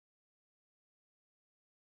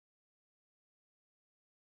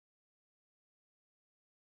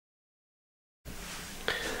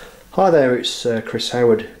Hi there, it's Chris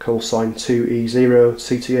Howard, callsign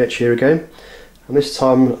 2E0CTH here again, and this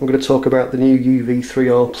time I'm going to talk about the new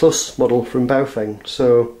UV-3R Plus model from Baofeng.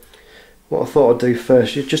 So what I thought I'd do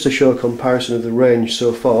first is just to show a comparison of the range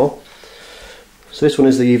so far. So this one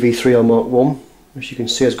is the UV-3R Mark 1, which you can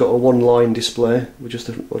see has got a one-line display with just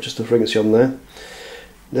the frequency on there.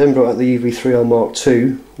 Then brought out the UV-3R Mark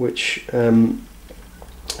 2, which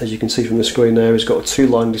as you can see from the screen there has got a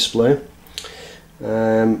two-line display.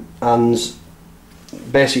 And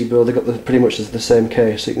basically they've got pretty much the same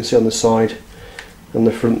case. So you can see on the side and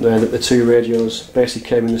the front there that the two radios basically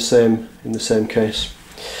came in the same case.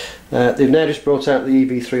 They've now just brought out the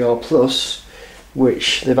UV-3R Plus,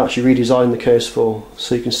 which they've actually redesigned the case for,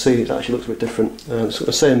 so you can see it actually looks a bit different. It's got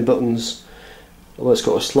the same buttons, although it's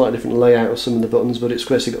got a slightly different layout of some of the buttons, but it's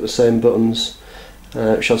basically got the same buttons,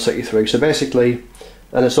 which I'll take you through. So basically,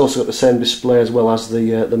 and it's also got the same display as well as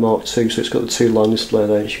the Mark II, so it's got the two-line display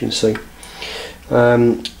there, as you can see.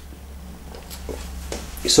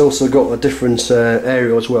 It's also got a different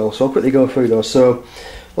aerial as well, so I'll quickly go through those. So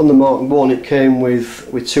on the Mark I it came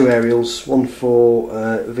with two aerials, one for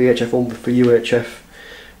VHF, one for UHF,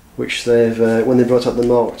 which they've when they brought out the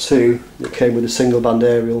Mark II it came with a single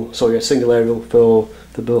aerial for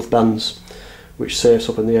both bands, which saves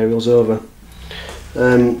up in the aerials over.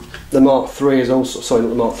 The Mark III is also, sorry, not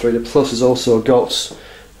the Mark III, the Plus has also got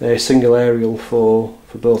a single aerial for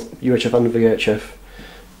both UHF and VHF.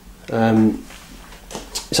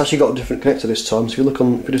 It's actually got a different connector this time, so if you look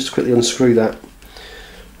on, if you just quickly unscrew that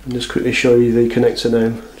and just quickly show you the connector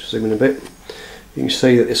now, just zoom in a bit, you can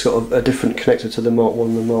see that it's got a different connector to the Mark I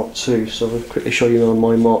and the Mark II. So I'll quickly show you on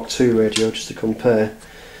my Mark II radio just to compare.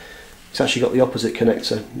 It's actually got the opposite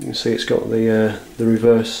connector. You can see it's got the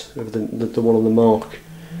reverse of the one on the Mark.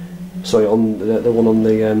 Sorry, on the one on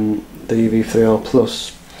the UV-3R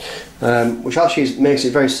Plus, which actually makes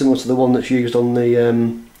it very similar to the one that's used on the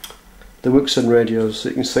Wixon radios. So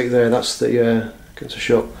you can see there, that's the get a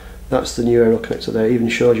shot. That's the new aerial connector there. It even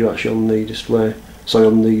showed you actually on the display. Sorry,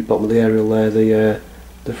 on the bottom of the aerial there,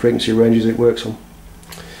 the frequency ranges it works on.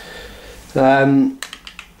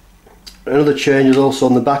 Another change is also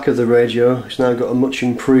on the back of the radio. It's now got a much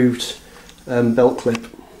improved belt clip.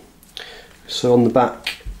 So on the back,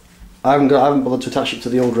 I haven't bothered to attach it to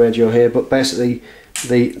the old radio here, but basically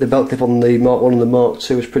the belt clip on the Mark I and the Mark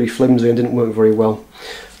II was pretty flimsy and didn't work very well.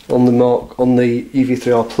 On the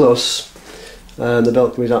UV-3R Plus, the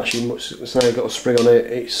belt clip is actually it's now got a spring on it.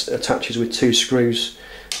 It attaches with two screws.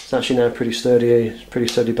 It's actually now pretty sturdy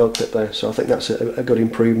belt clip there. So I think that's a good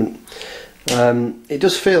improvement. It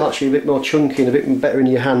does feel actually a bit more chunky and a bit better in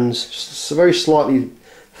your hands. It's very slightly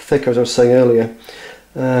thicker, as I was saying earlier.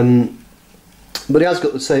 But it has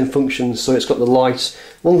got the same functions, so it's got the lights.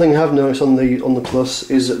 One thing I have noticed on the Plus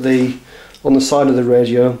is that on the side of the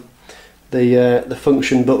radio, the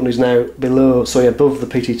function button is now above the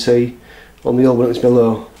PTT. On the old one it's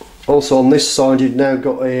below. Also on this side you've now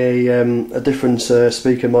got a different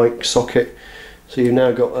speaker mic socket. So you've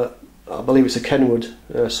now got I believe it's a Kenwood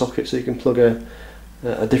socket, so you can plug a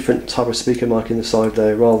different type of speaker mic in the side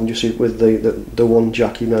there, rather than just with the one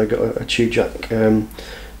jack. You've now got a tube jack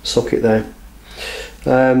socket there.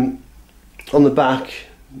 On the back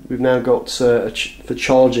we've now got for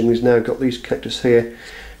charging, we've now got these connectors here.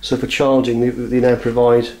 So for charging they now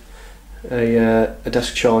provide a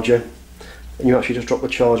desk charger, and you actually just drop the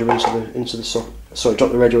charger drop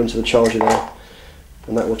the radio into the charger there,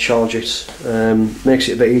 and that will charge it. Makes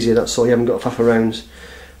it a bit easier, that's all. You haven't got to faff around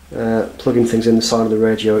plugging things in the side of the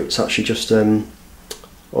radio. It's actually just on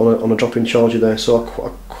a drop-in charger there, so I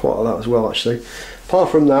quite like that as well actually. Apart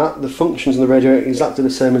from that, the functions on the radio are exactly the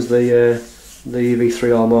same as the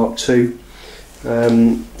UV-3R Mark II.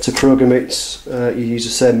 To program it, you use the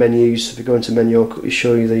same menus. If you go into menu, I'll quickly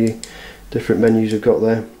show you the different menus you've got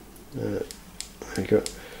there. There you go.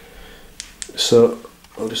 So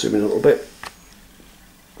I'll just zoom in a little bit.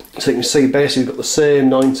 So you can see basically we've got the same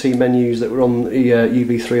 19 menus that were on the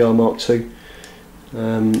UV-3R Mark II. I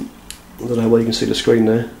don't know whether you can see the screen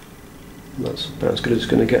there. That's about as good as it's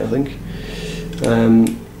going to get, I think.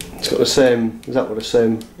 It's got exactly the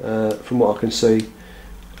same, from what I can see,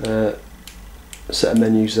 set of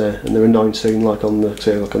menus there, and there are 19 like on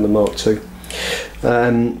the Mark II.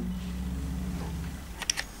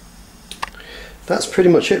 That's pretty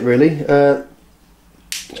much it really.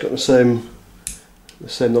 It's got the same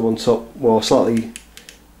knob on top. Well, slightly.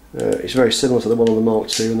 It's very similar to the one on the Mark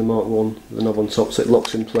II and the Mark I. The knob on top, so it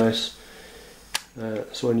locks in place.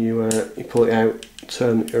 So when you pull it out,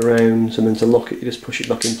 turn it around, and then to lock it, you just push it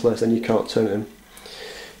back in place. Then you can't turn it in,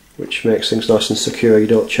 which makes things nice and secure. You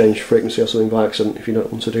don't change frequency or something by accident if you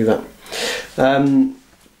don't want to do that.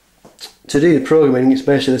 to do the programming, it's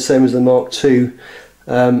basically the same as the Mark II.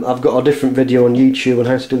 I've got a different video on YouTube on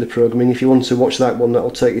how to do the programming. If you want to watch that one, that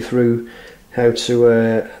will take you through how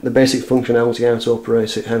to the basic functionality, how to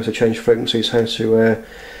operate it, how to change frequencies, how to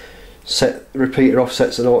set repeater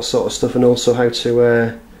offsets and all that sort of stuff, and also how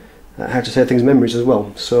to save things memories as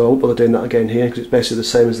well. So I won't bother doing that again here because it's basically the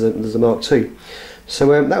same as the Mark II. So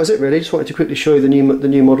that was it really. Just wanted to quickly show you the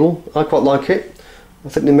new model. I quite like it. I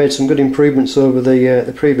think they made some good improvements over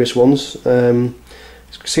the previous ones. It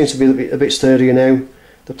seems to be a bit sturdier now.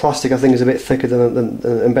 The plastic I think is a bit thicker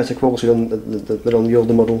and better quality than on the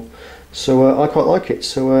older model. So I quite like it.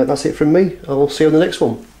 So that's it from me. I'll see you on the next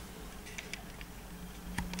one.